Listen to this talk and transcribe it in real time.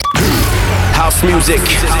House music.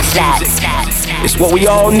 It's what we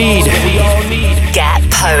all need. Get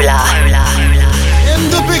polar. In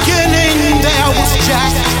the beginning there was Jack.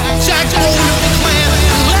 Jack owned the planet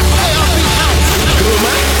and let there be house.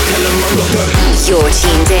 You're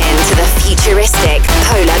tuned in to the futuristic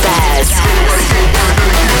Polar Bears.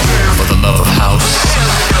 For the love of house,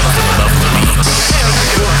 for the love of beats.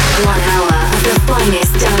 1 hour of the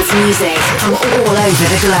finest dance music from all over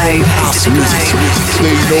the globe. House music.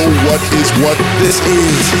 They know what is what this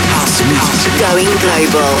is. House music. Going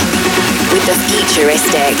global with the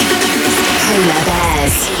futuristic Polar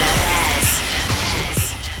Bears.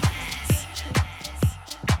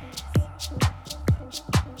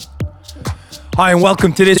 Hi and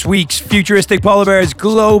welcome to this week's Futuristic Polar Bears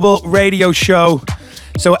Global Radio Show.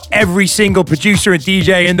 So every single producer and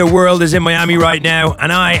DJ in the world is in Miami right now,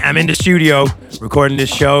 and I am in the studio recording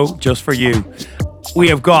this show just for you. We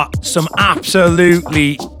have got some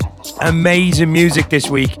absolutely amazing music this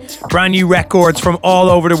week. Brand new records from all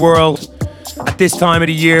over the world. At this time of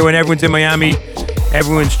the year when everyone's in Miami,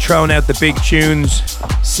 everyone's throwing out the big tunes,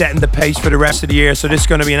 setting the pace for the rest of the year. So this is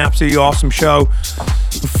going to be an absolutely awesome show.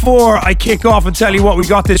 Before I kick off and tell you what we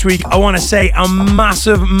got this week, I want to say a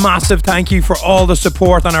massive thank you for all the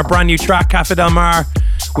support on our brand new track, Cafe Del Mar,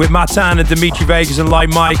 with Matt San and Dimitri Vegas and Light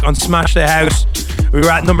Mike on Smash the House. We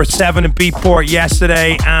were at number 7 in Beatport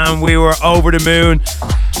yesterday and we were over the moon.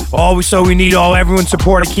 So we need everyone's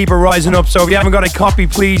support to keep it rising up. So if you haven't got a copy,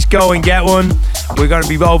 please go and get one. We're going to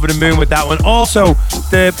be over the moon with that one. Also,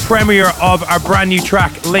 the premiere of our brand new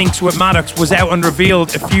track, Links with Maddox, was out and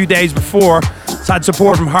revealed a few days before. It's had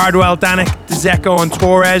support from Hardwell, Danik, Dzeko and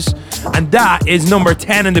Torres. And that is number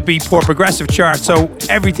 10 in the Beatport Progressive chart. So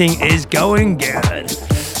everything is going good.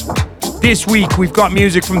 This week we've got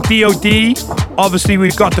music from DOD. Obviously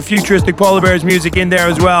we've got the Futuristic Polar Bears music in there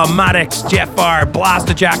as well. Maddox, Jeffar,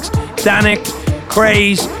 Blasterjax, Danik,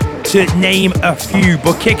 Craze, to name a few.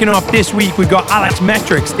 But kicking off this week we've got Alex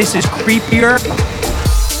Metrics. This is Creepier.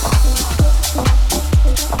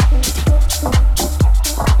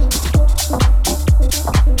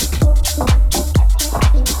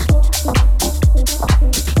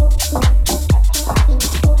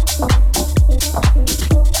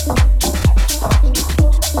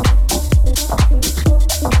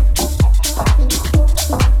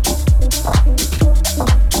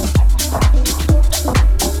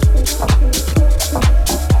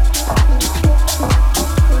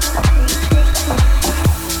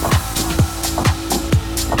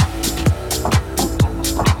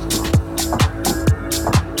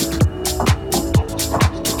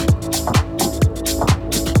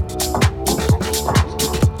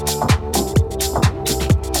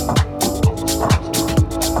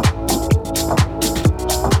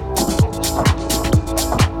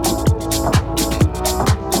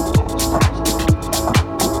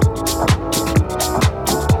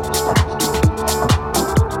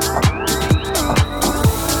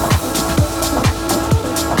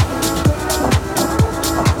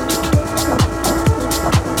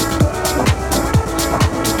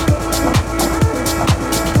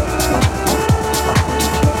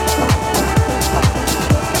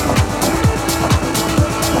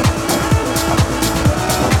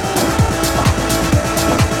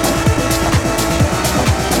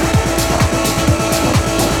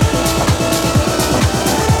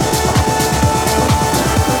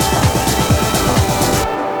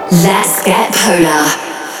 Let's get polar.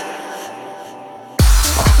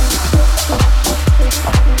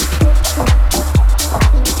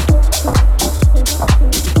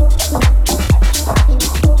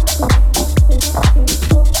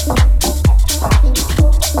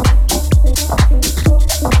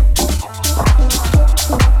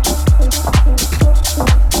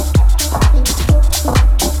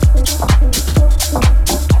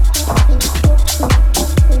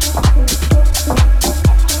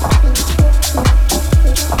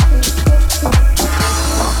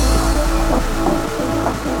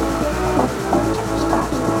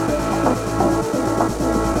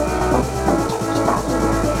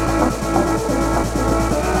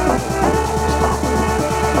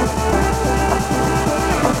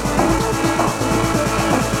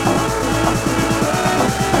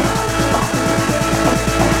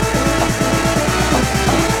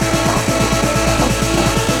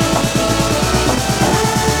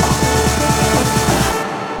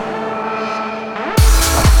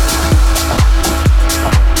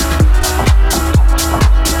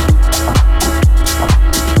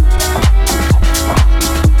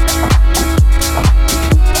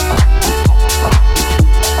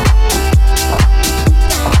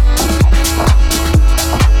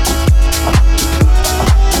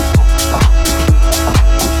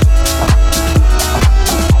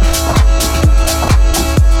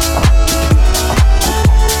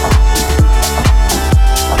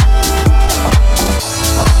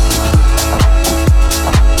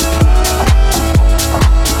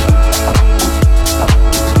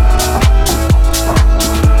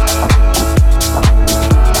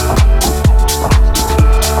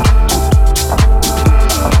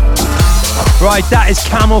 Right, that is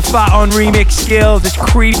Camel Fat on Remix Skills. It's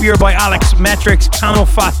Creepier by Alex Metrics. Camel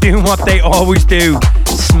Fat doing what they always do.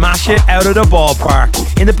 Smash it out of the ballpark.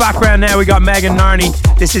 In the background now we got Megan Narney.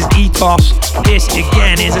 This is Ethos. This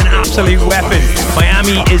again is an absolute weapon.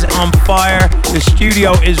 Miami is on fire. The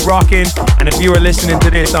studio is rocking. And if you are listening to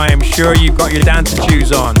this, I am sure you've got your dancing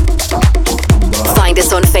shoes on. Find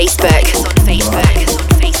us on Facebook.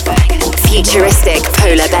 Futuristic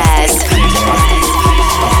Polar Bears.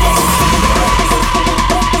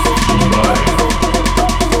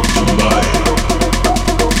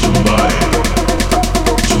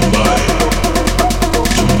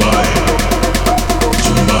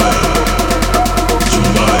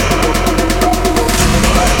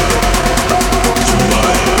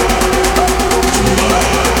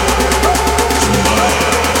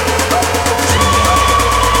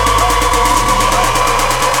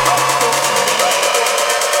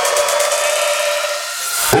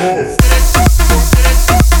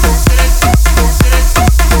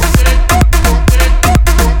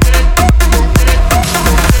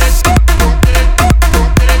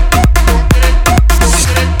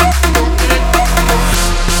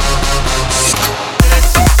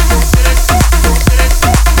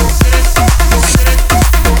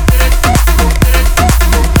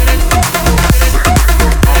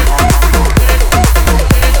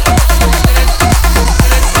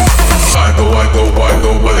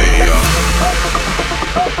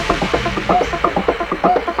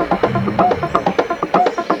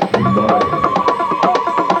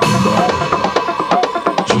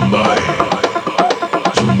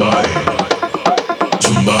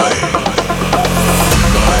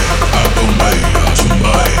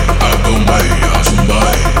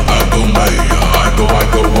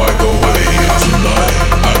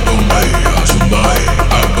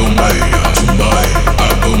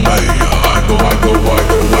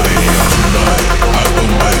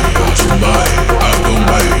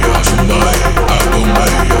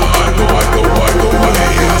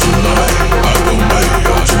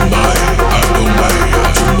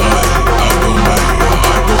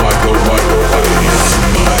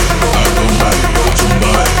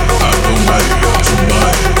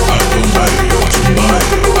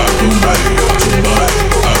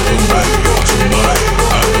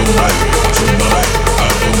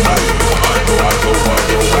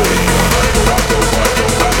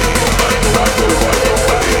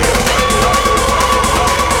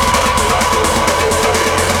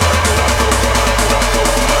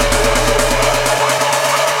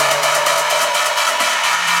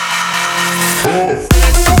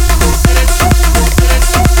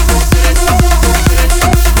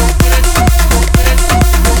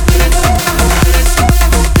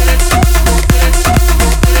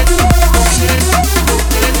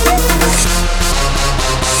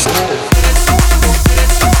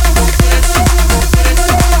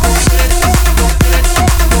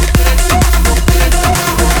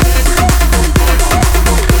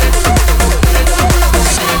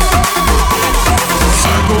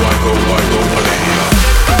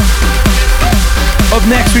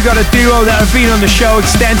 Next, we got a duo that have been on the show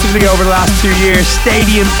extensively over the last 2 years,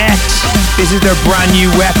 Stadium X. This is their brand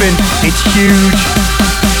new weapon. It's huge.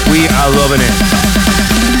 We are loving it.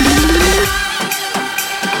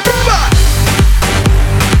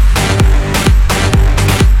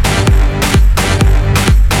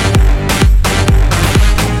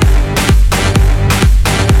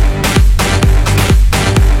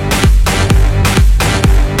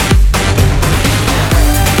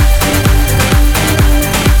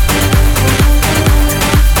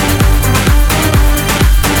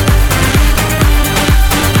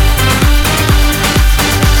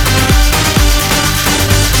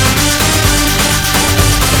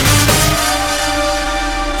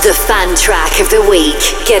 The fan track of the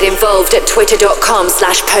week. Get involved at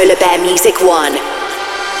twitter.com/polarbearmusic1.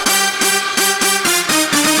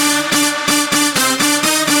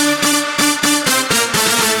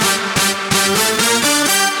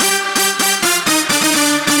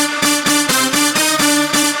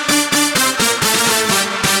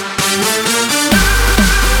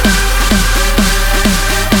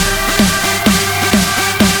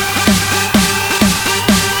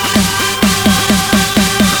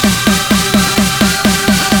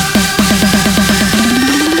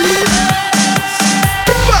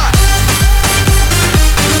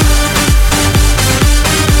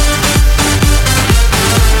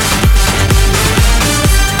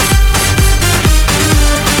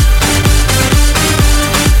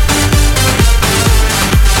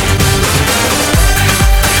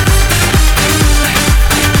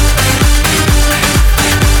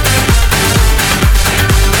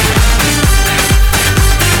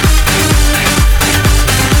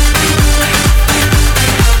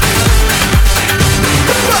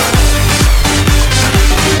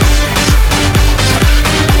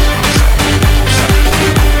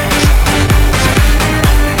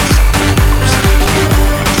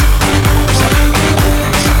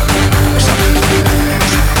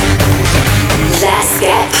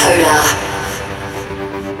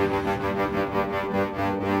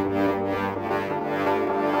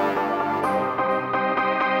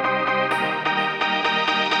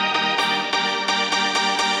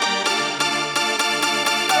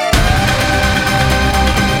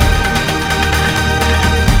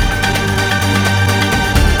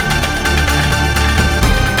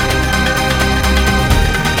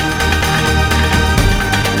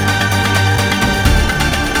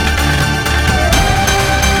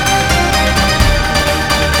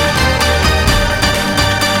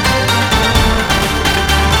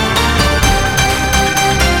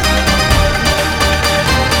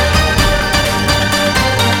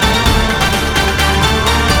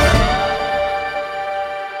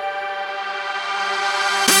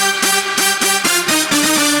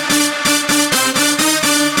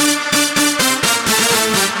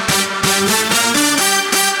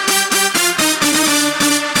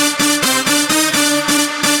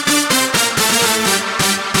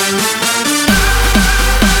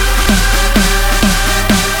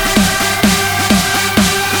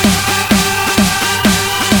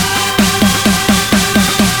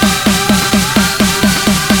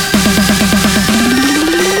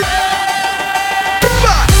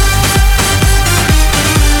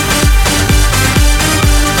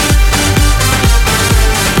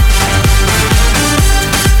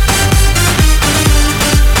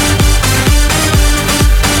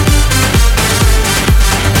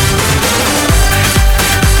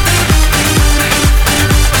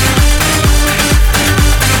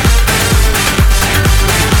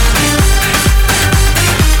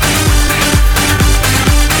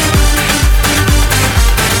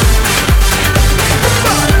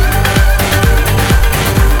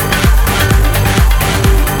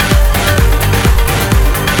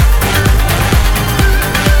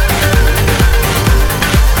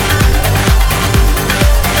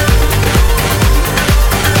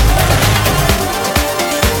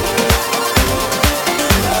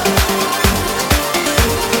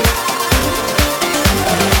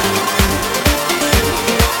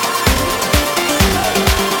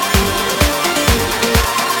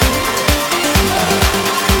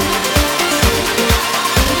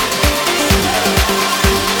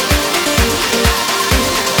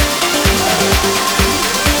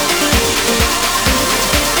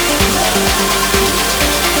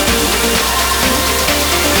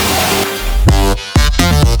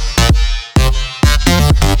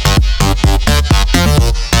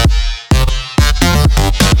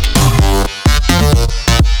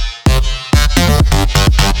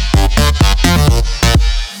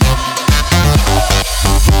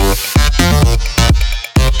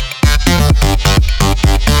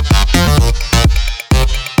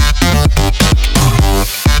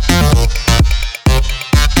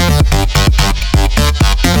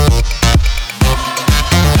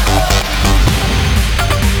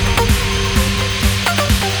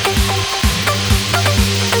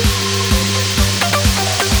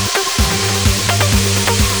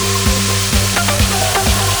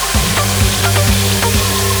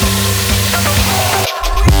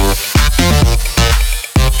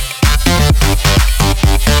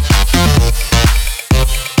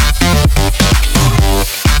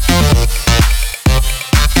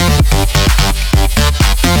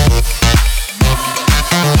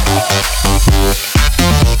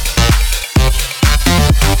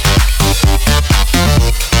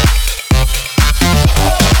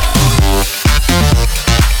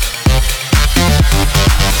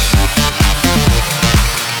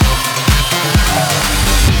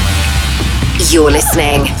 You're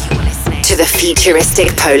listening to the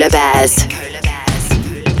Futuristic Polar Bears.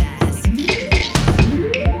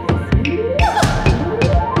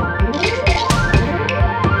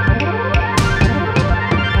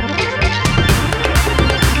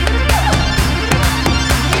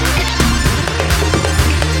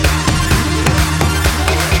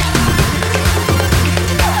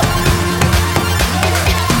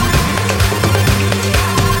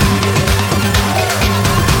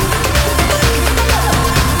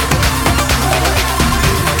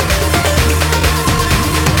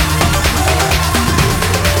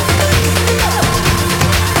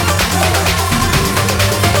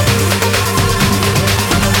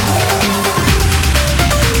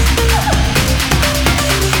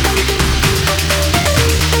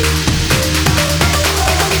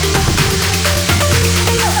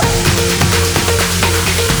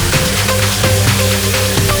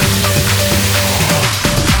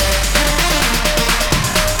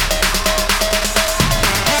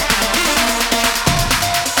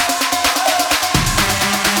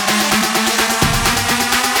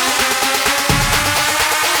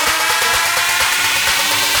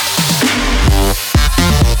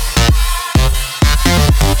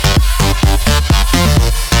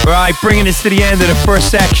 Right, bringing us to the end of the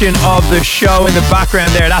first section of the show. In the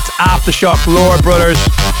background there, that's Aftershock Lore Brothers.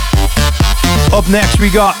 Up next,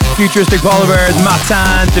 we got Futuristic Polar Bears,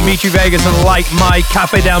 Matan, Dimitri Vegas, and Like Mike,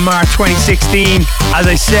 Cafe Del Mar 2016. As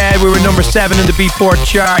I said, we were number 7 in the Beatport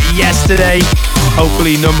chart yesterday.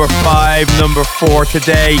 Hopefully number 5, number 4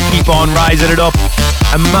 today. Keep on rising it up.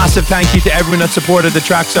 A massive thank you to everyone that supported the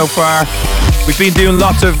track so far. We've been doing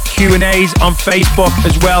lots of Q&As on Facebook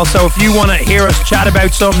as well, so if you want to hear us chat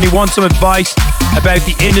about something, you want some advice about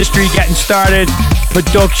the industry, getting started,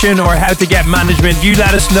 production, or how to get management, you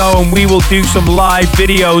let us know and we will do some live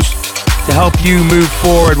videos to help you move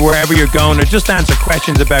forward wherever you're going, or just answer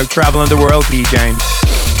questions about traveling the world, DJing.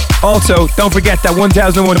 Also, don't forget that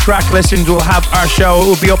 1001 track listings will have our show. It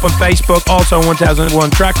will be up on Facebook, also 1001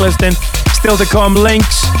 track listing. Still to come,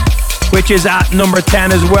 links, which is at number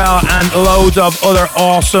 10 as well, and loads of other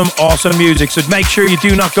awesome music. So make sure you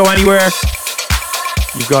do not go anywhere.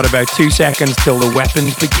 You've got about 2 seconds till the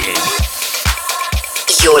weapons begin.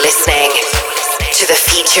 You're listening to the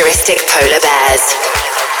Futuristic Polar Bears.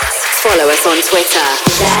 Follow us on Twitter.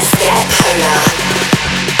 Let's get polar.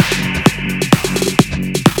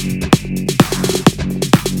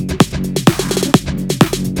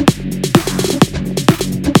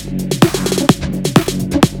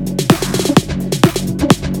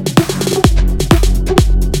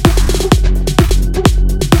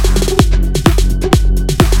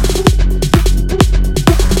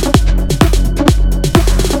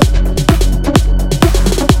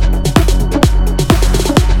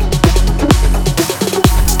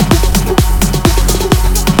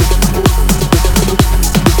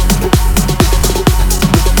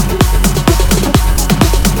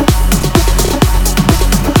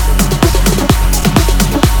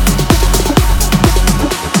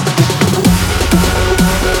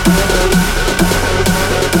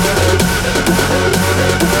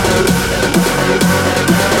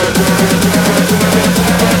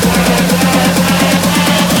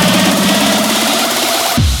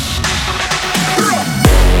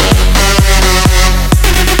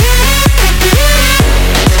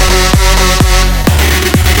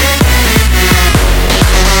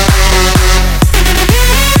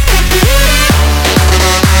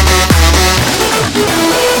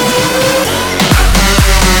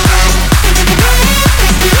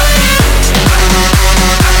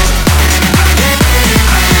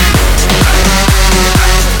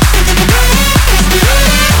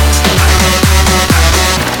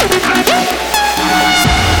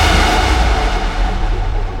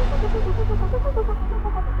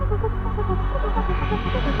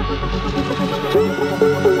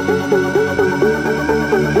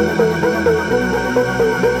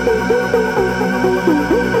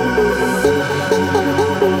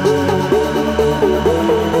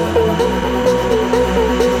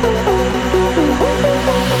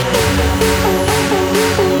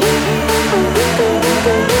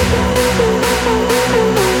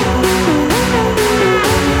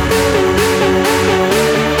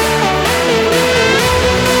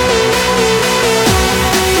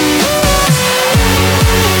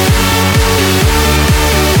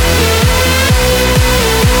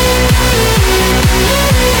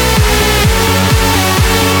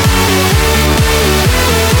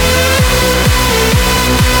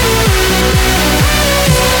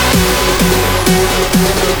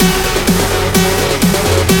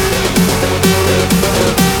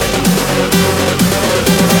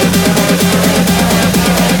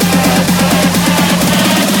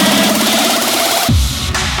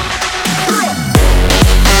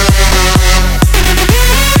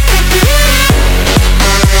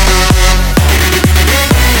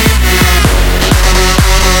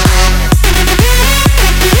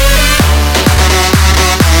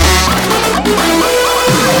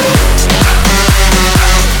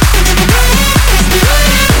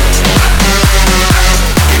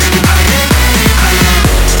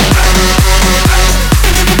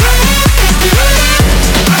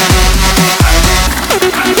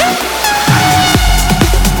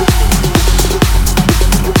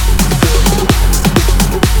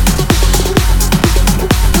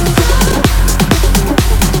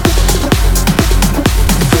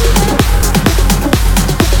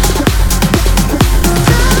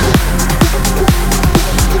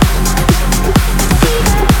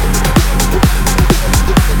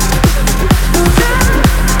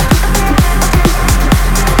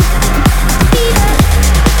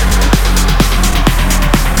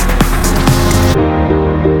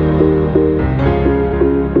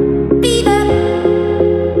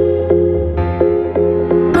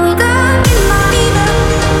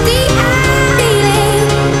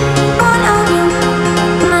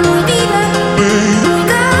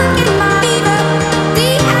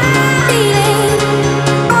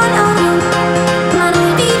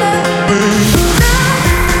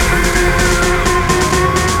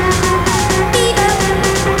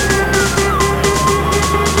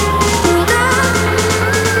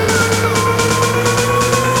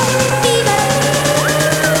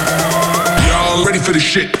 for the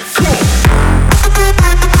shit.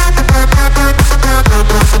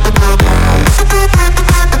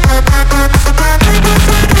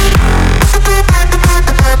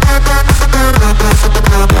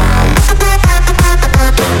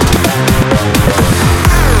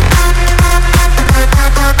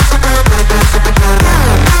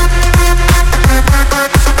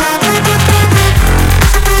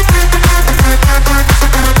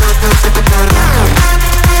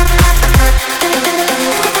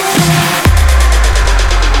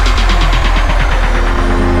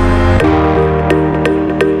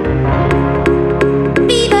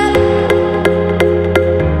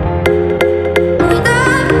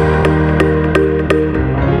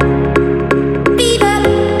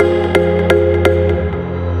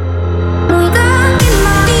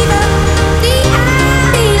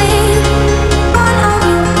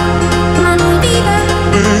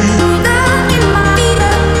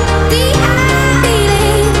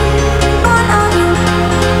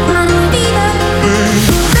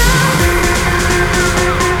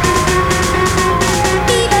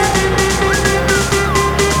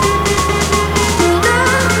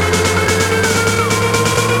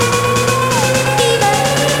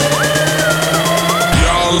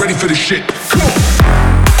 For the shit.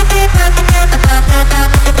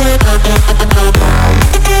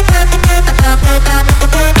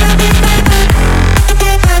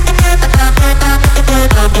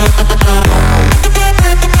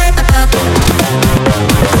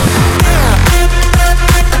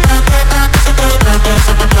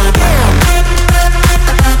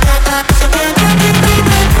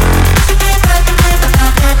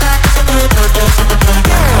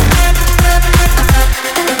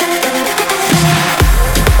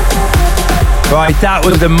 Right, that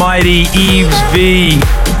was the mighty Eves V.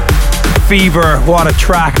 Fever, what a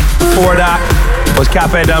track. Before that was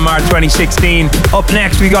Cafe Del Mar 2016. Up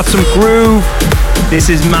next, we got some groove. This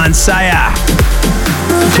is Mansaya.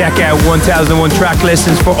 Check out 1001 track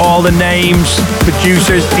listings for all the names,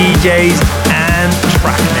 producers, DJs, and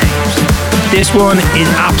track names. This one is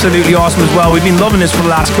absolutely awesome as well. We've been loving this for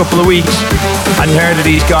the last couple of weeks. Hadn't heard of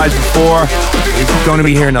these guys before. We're going to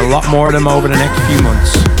be hearing a lot more of them over the next few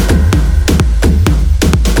months.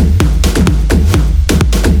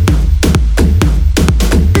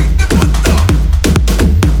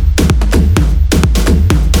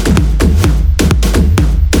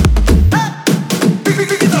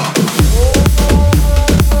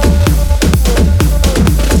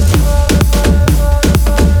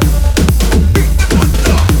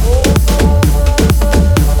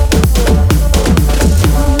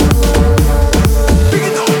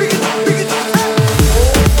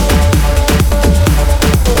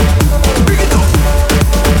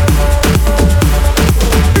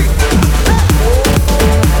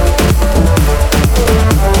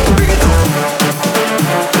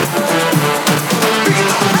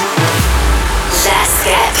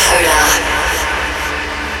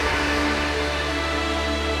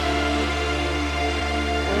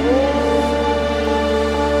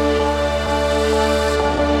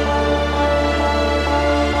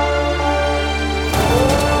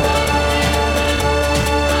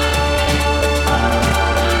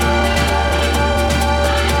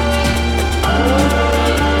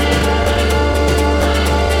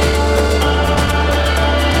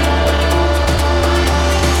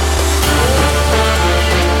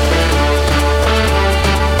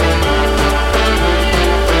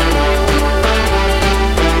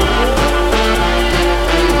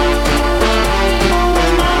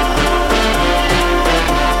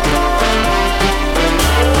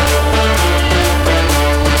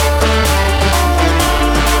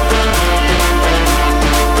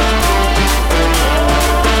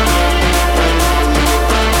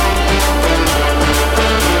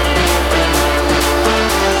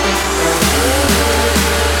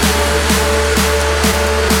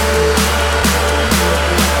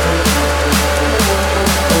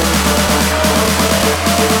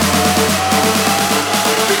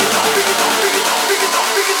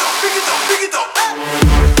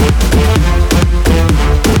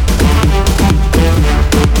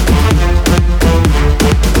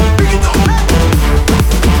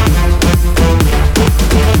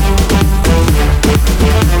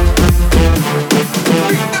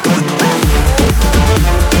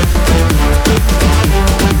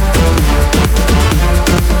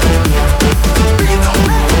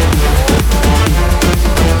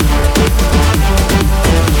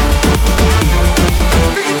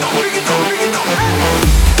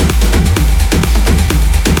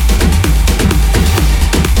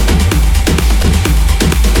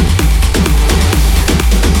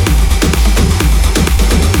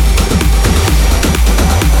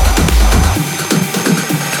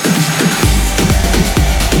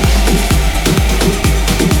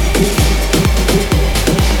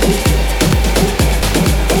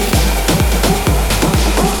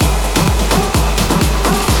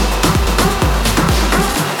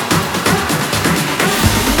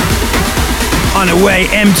 Anyway,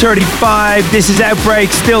 M35, this is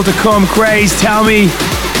Outbreak, still to come. Craze, tell me.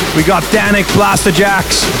 We got Danik,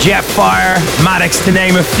 Blasterjax, Jetfire, Maddox, to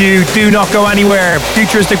name a few. Do not go anywhere.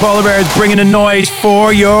 Futuristic Polar Bears bringing the noise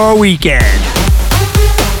for your weekend.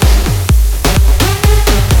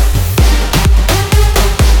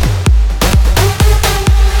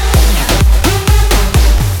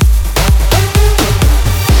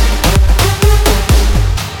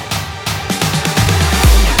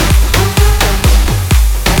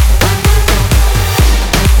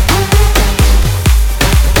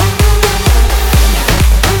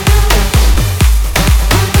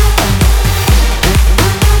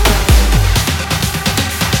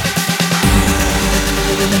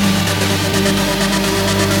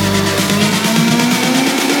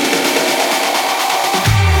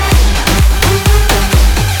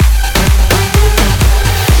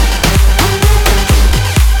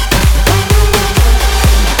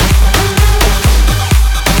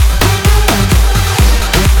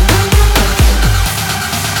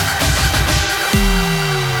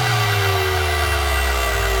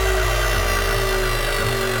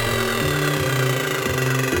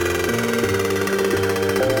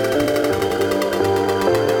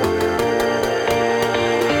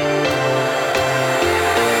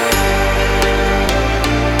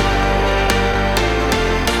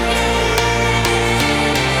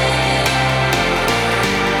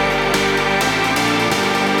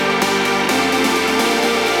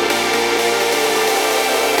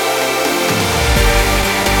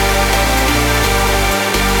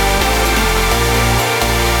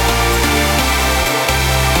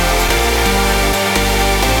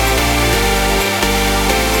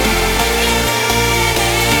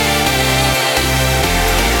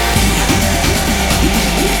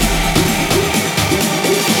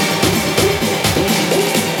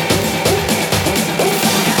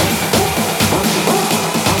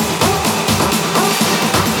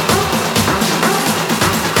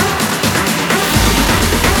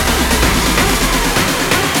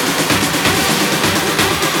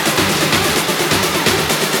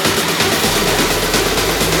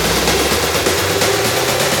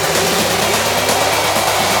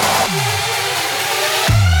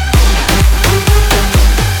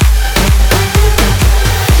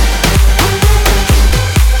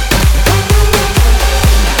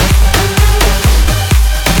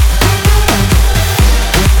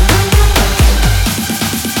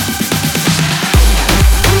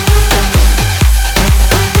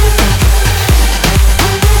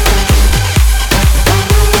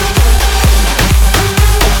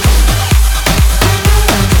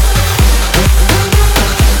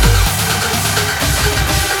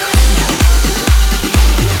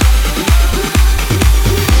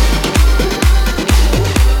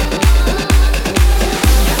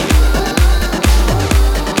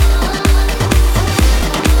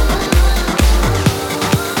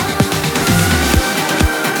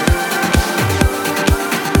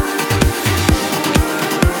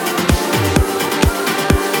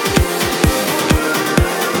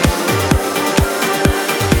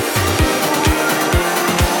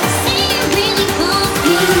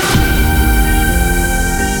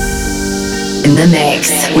 In the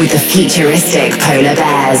mix with the Futuristic Polar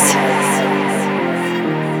Bears.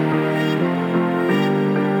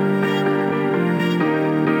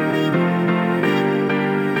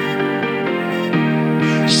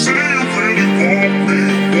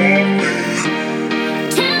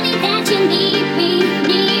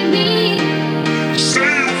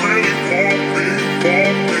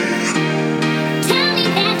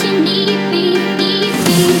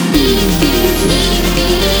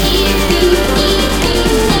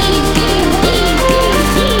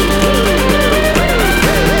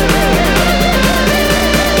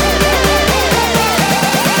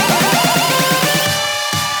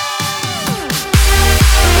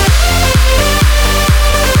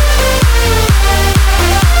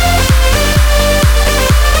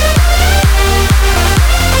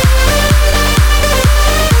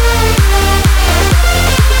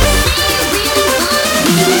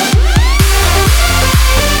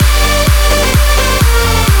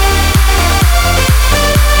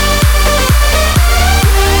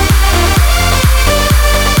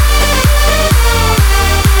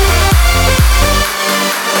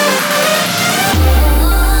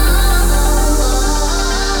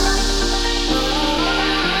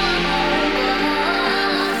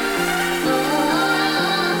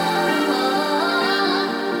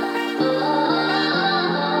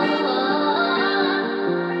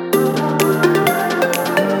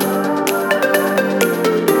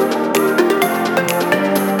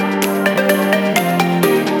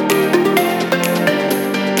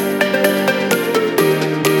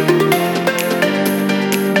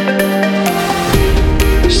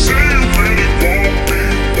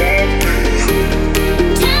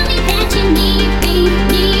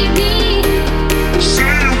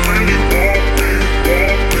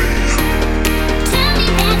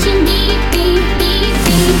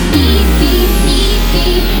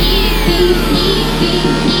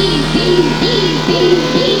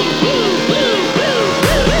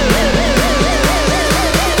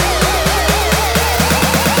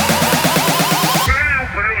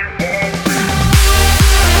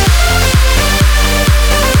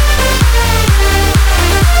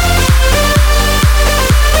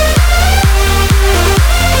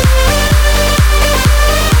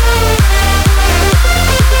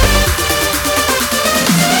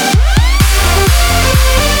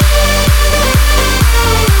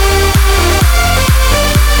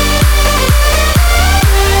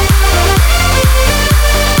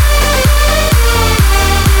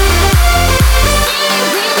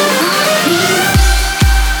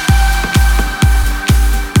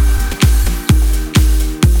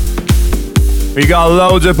 We got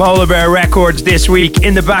loads of Polar Bear records this week.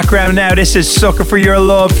 In the background now, this is Sucker for Your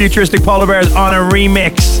Love, Futuristic Polar Bears on a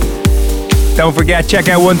remix. Don't forget, check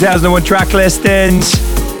out 1001 track listings.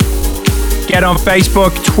 Get on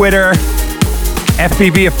Facebook, Twitter,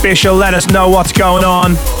 FPB Official. Let us know what's going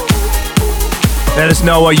on. Let us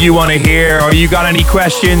know what you want to hear, or you got any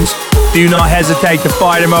questions. Do not hesitate to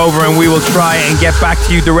fire them over and we will try and get back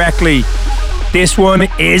to you directly. This one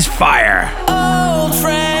is fire. Old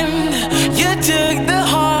friend, you took the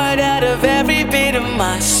heart out of every bit of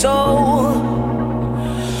my soul.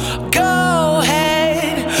 Go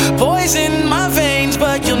ahead, poison my veins,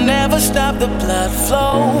 but you'll never stop the blood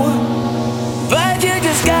flow. But you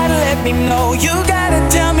just gotta let me know. You gotta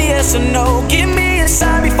tell me yes or no. Give me a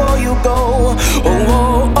sign before you go. Oh,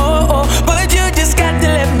 oh, oh, oh. But you just got to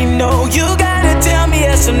let me know. You gotta tell me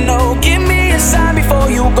yes or no. Give me a sign before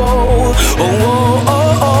you go. Oh, oh,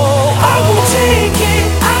 oh, oh. I won't take it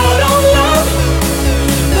out on love,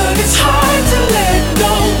 but it's hard to let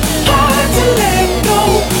go. Hard to let go.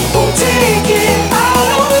 Won't take it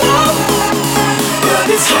out on love, but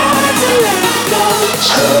it's hard to let go.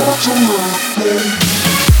 Hard to let go.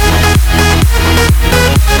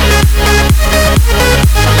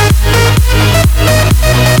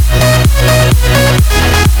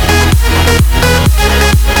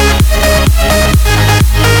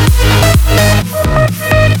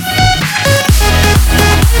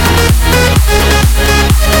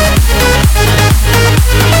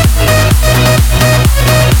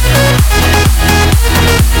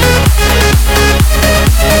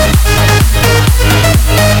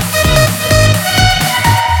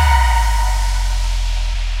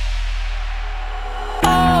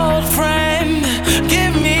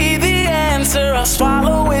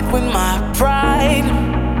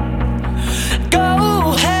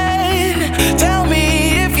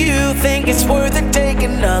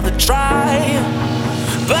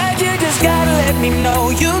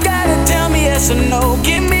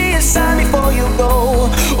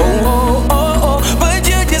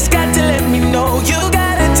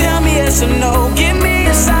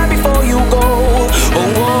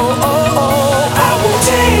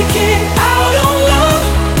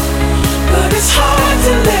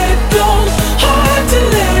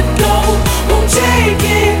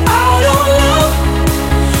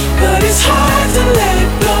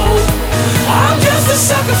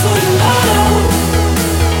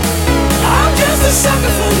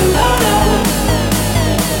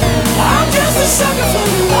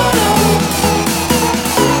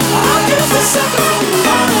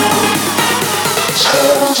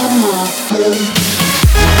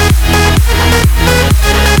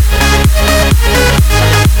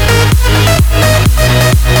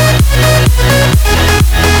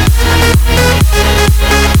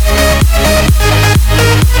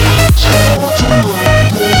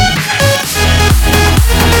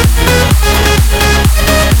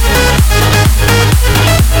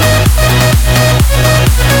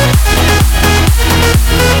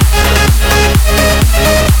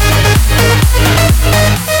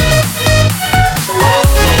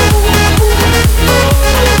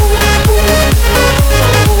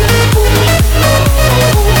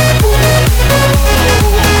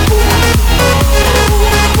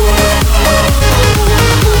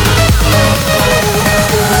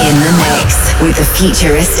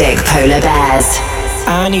 Futuristic Polar Bears.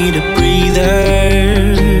 I need a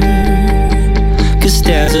breather, 'cause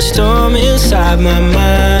there's a storm inside my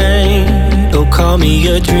mind. Oh, call me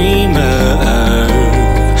a dreamer,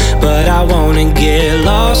 but I wanna get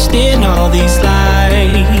lost in all these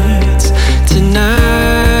lights. Tonight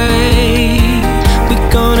we're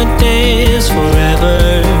gonna dance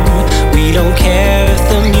forever. We don't care if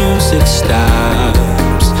the music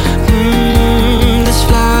stops. Let's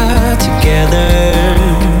fly together.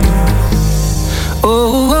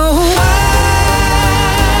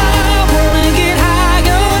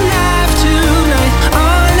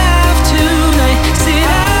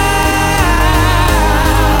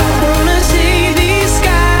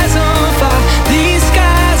 Skies on fire, these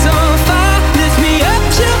skies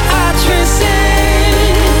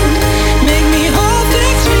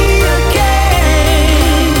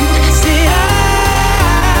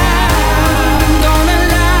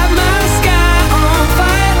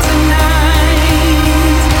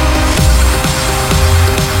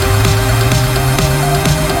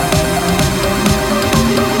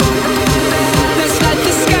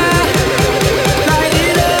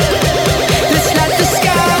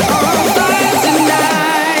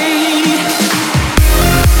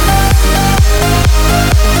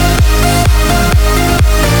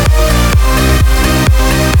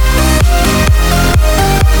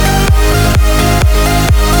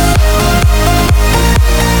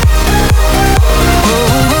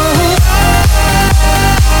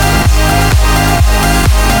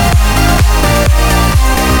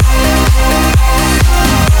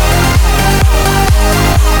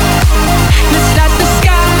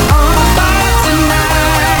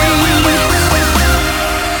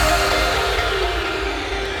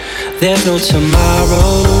there's no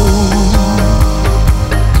tomorrow.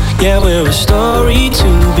 Yeah, we're a story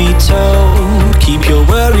to be told. Keep your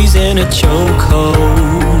worries in a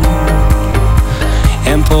chokehold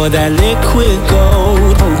and pour that liquid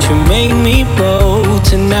gold. Won't you make me bold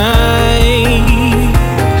tonight?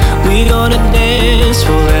 We gonna dance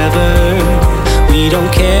forever. We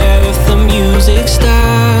don't care if the music stops.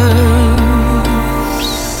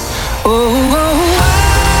 Oh, oh.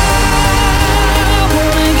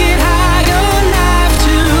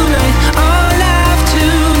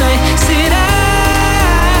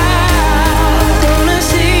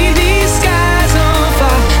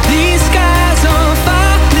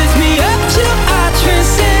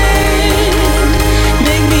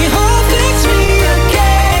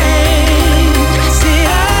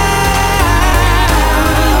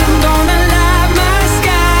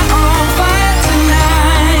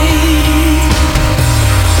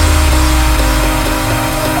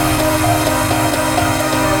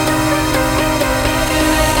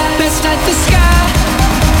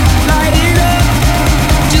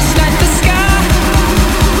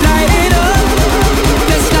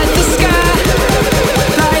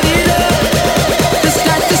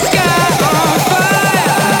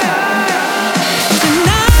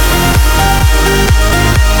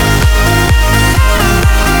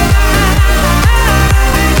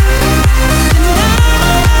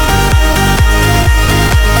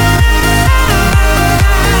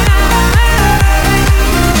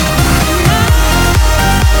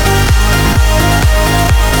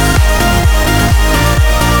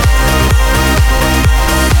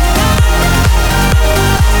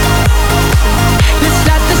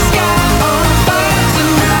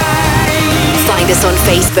 On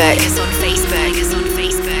Facebook.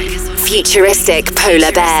 Futuristic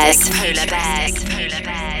Polar Bears.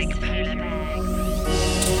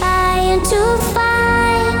 Trying to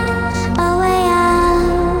find a way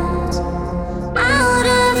out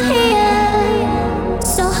of here.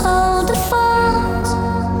 So hold the fort,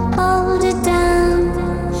 hold it down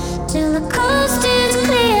till the coast is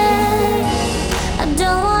clear. I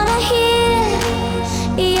don't wanna hear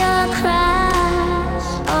your cry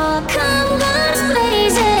or come guns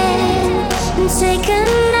blazing and take a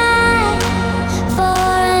night for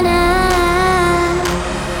an hour.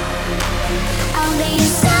 I'll be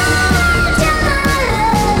your soldier, my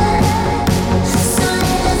love. So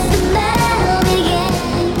let the battle begin.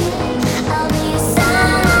 I'll be your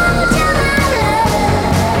soldier, my love,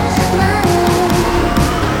 my love,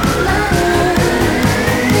 my love.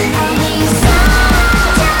 I'll be your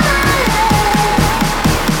soldier, my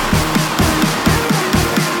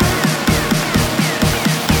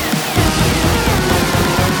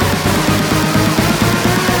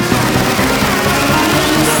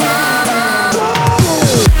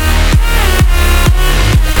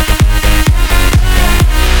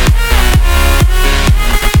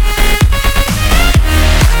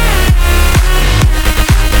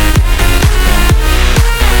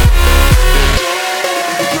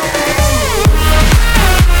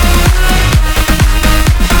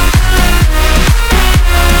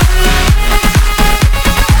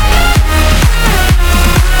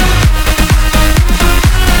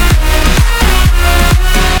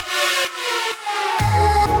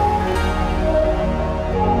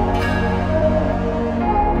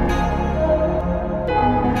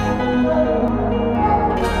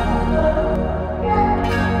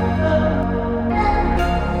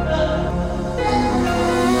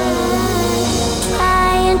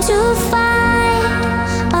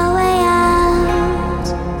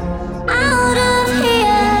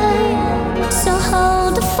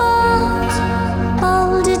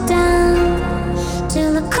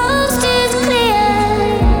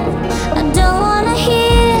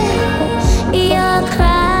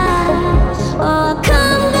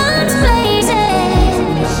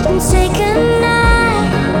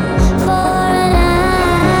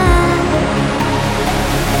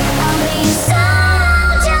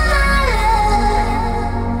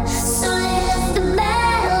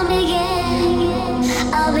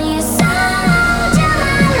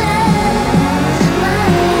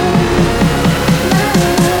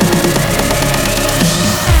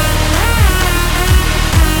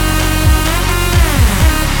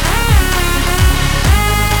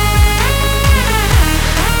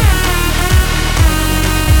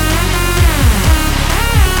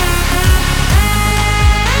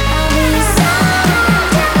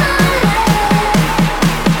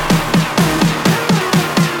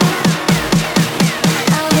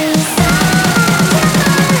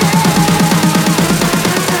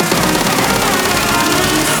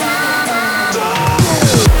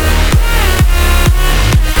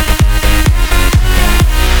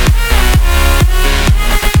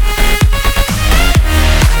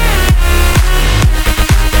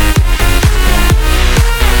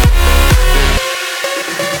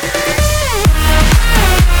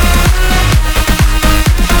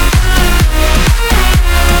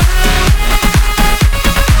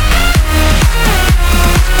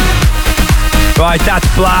Right,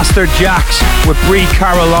 that's Blaster Jacks with Brie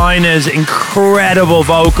Carolina's incredible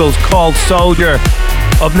vocals called Soldier.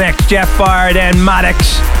 Up next, Jetfire, then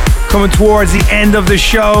Maddox. Coming towards the end of the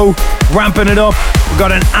show, ramping it up. We've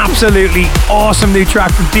got an absolutely awesome new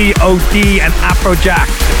track from D.O.D. and Afrojack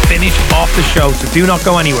to finish off the show, so do not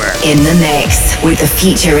go anywhere. In the mix with the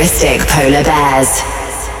futuristic Polar Bears.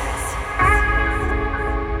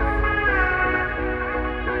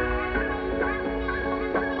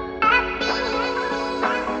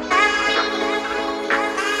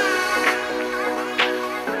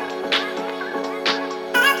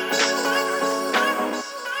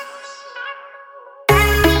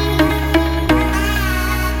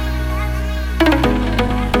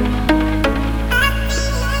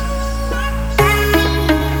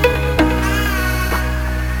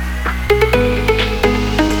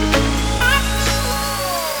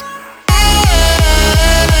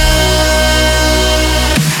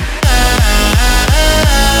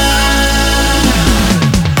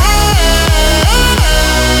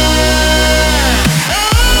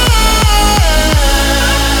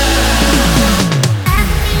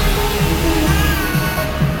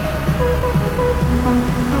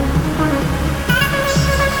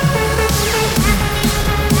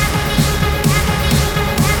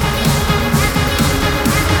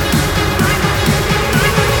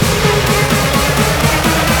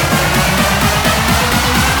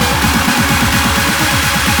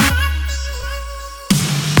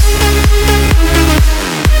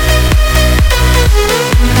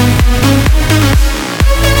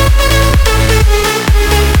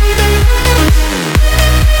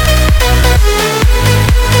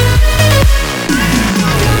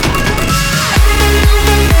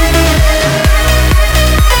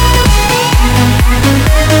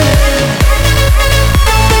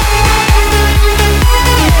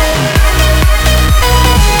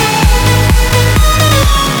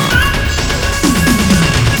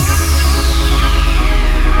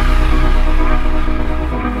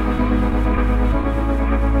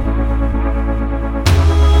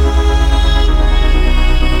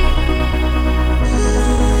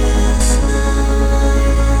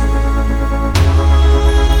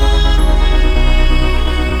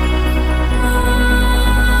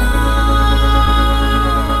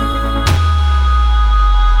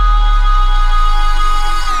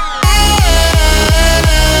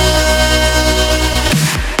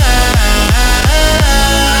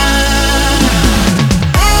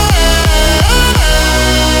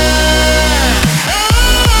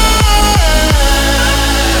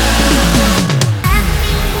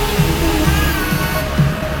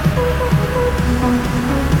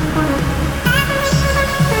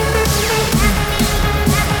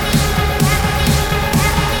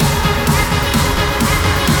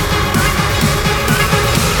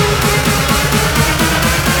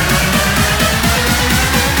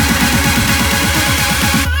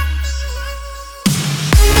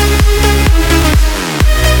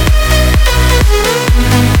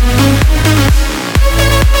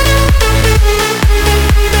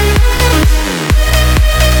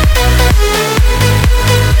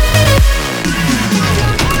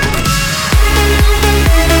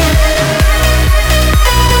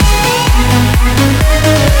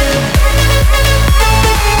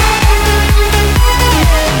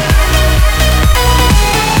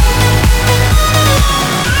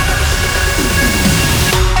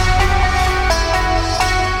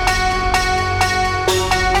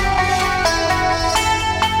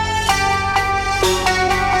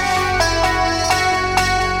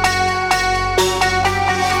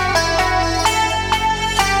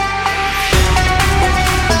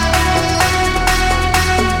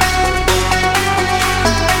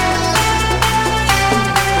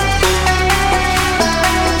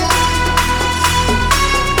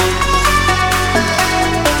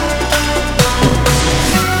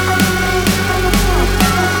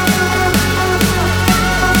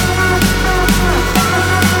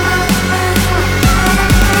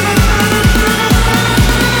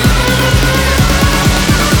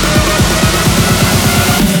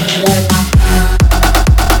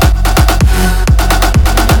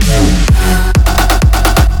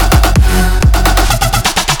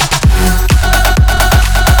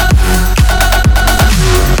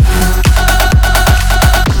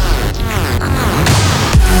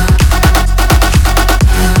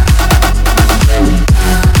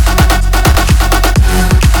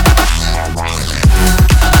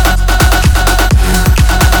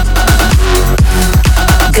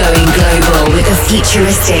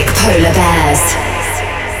 Futuristic Polar Bears.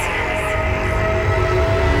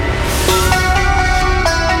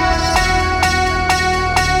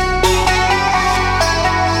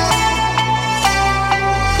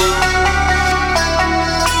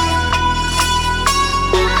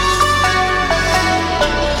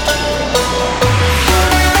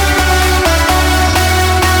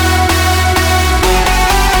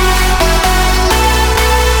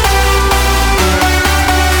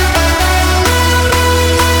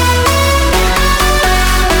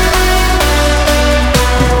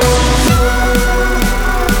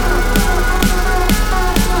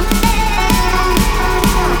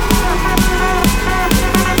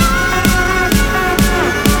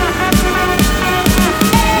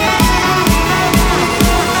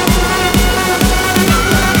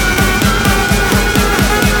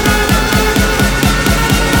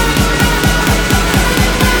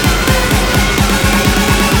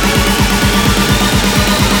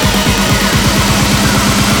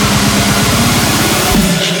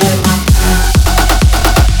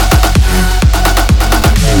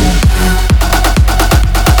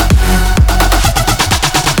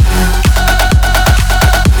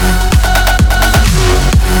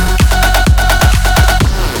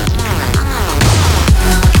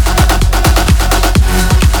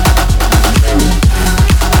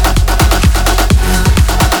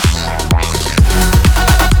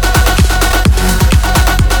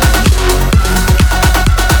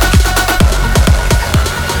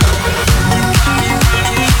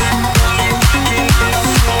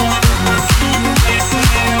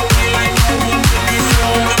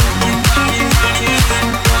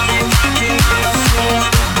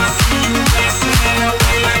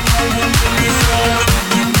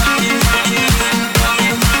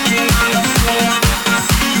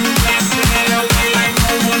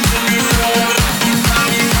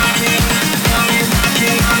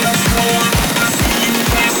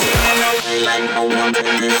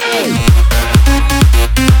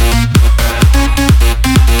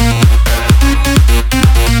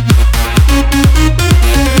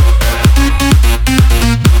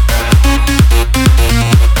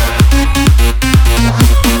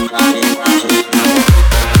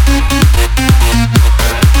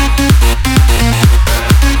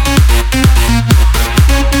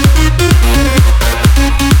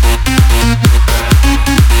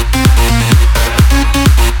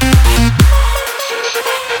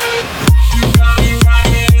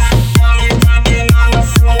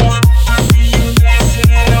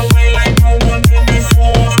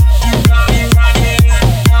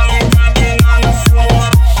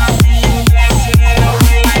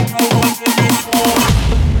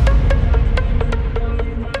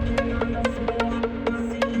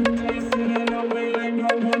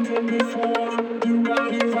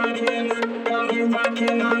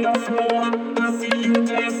 rocking on the floor. I see you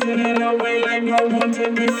dancing in a way like no one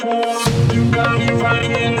did before. You got me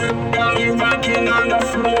rocking on the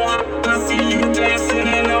floor. I see you dancing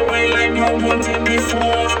in a way like no one did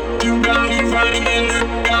before. You got me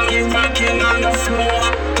rocking on the floor.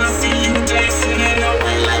 I see you dancing in a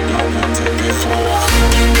way like no one did before.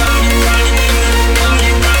 You got me rocking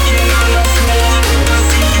on the floor. I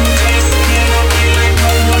see you dancing in a way like no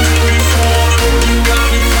one did before. You got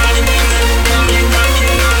me rocking on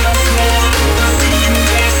the floor. I see you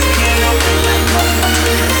dancing in a way like no one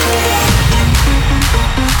did before.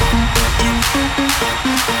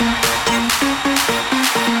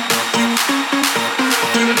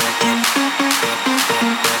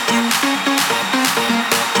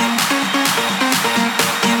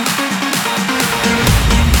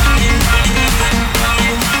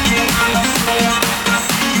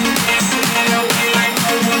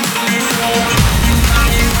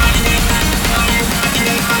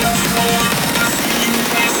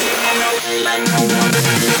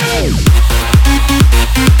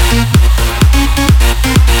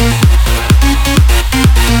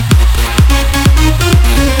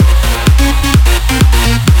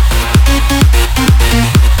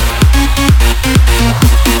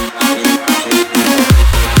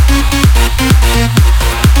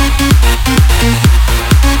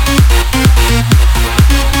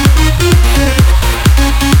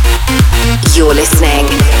 You're listening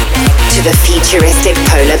to the Futuristic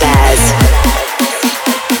Polar Bears.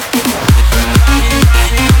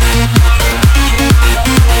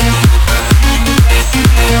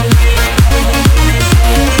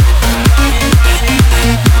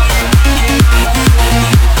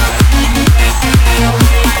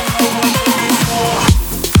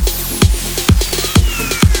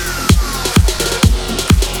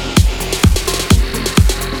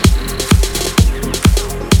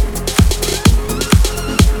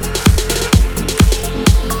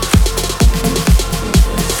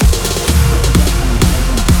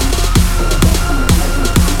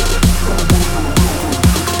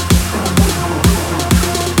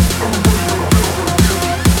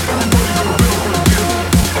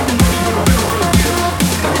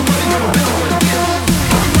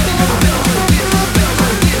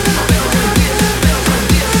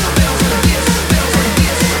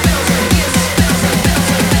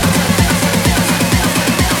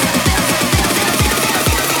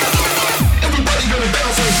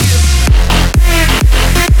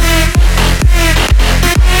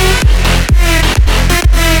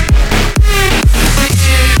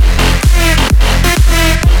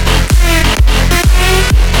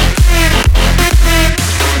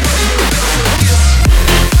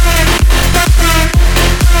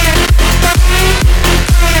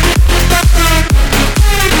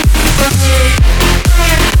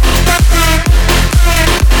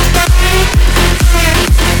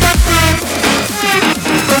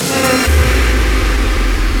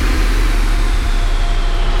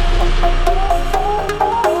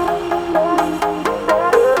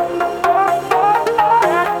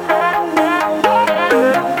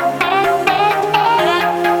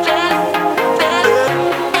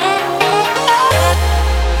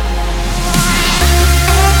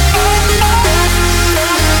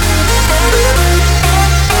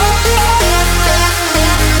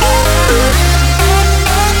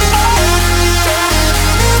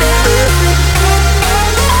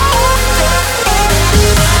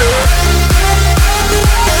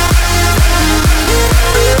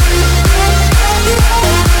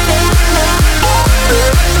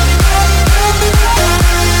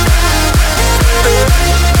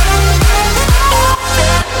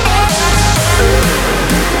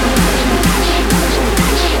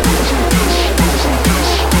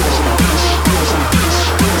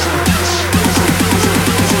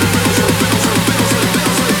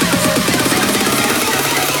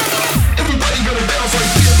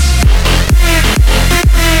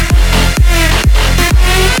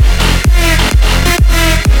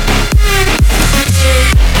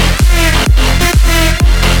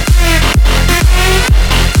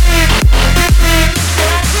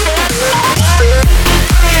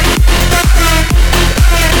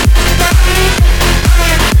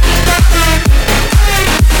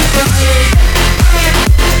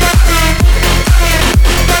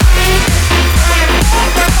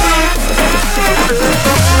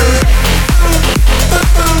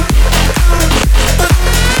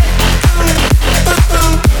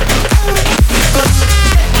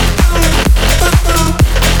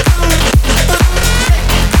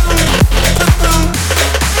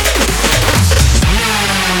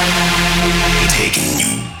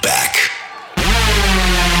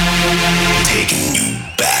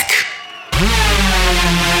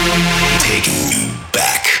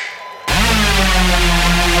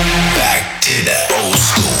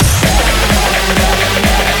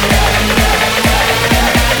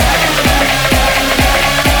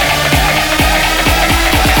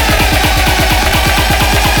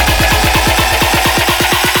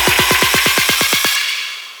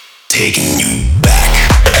 taking you back.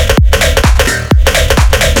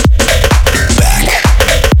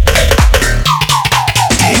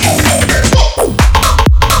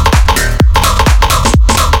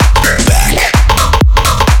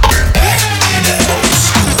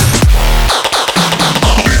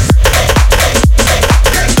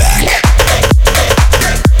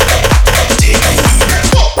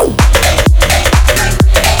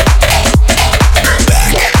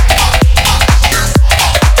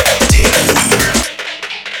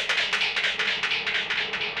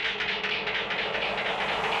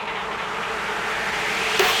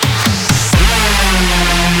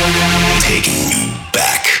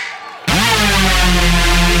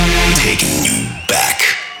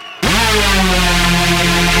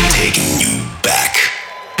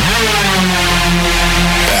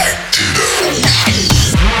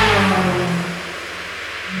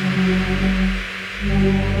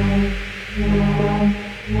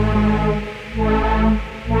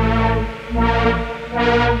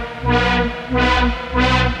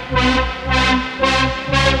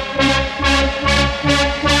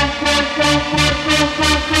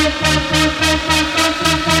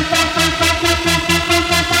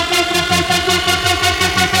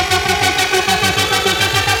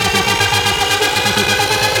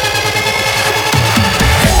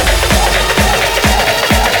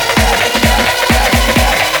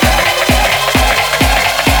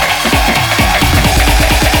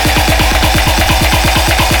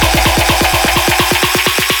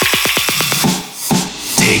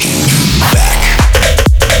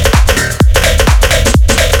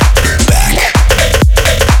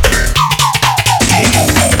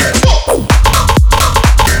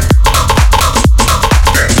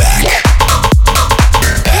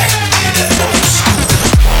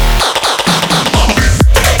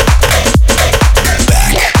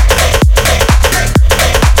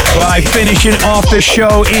 Finishing off the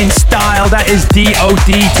show in style, that is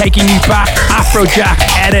D.O.D. taking you back, Afrojack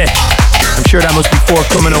edit. I'm sure that must be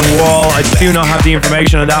forthcoming on Wall. I do not have the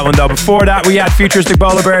information on that one though. Before that we had Futuristic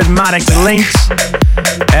Polar Bears, Maddox Links.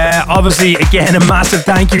 Obviously again a massive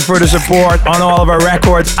thank you for the support on all of our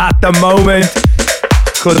records at the moment.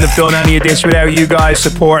 Couldn't have done any of this without you guys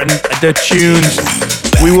supporting the tunes.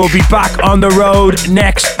 We will be back on the road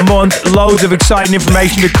next month. Loads of exciting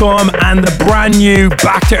information to come and the brand new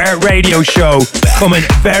Back to Earth radio show coming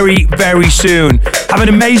very, very soon. Have an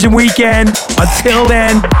amazing weekend. Until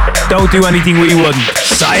then, don't do anything we wouldn't.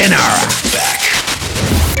 Sayonara.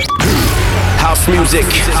 House music.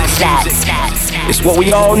 It's what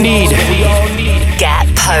we all need. Get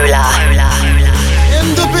polar.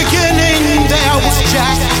 In the beginning there was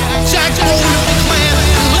Jack. Jack owner of clan.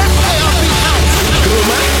 Let there be house.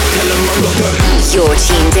 You're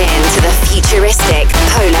tuned in to the futuristic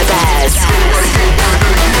Polar Bears.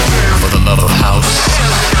 For the love of house,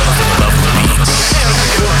 for the love of beats.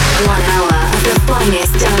 1 hour of the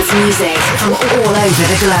finest dance music from all over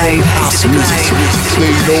the globe. House music.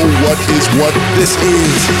 They know what is what this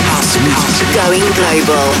is. House music. Going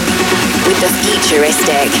global with the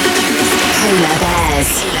futuristic Polar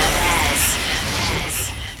Bears.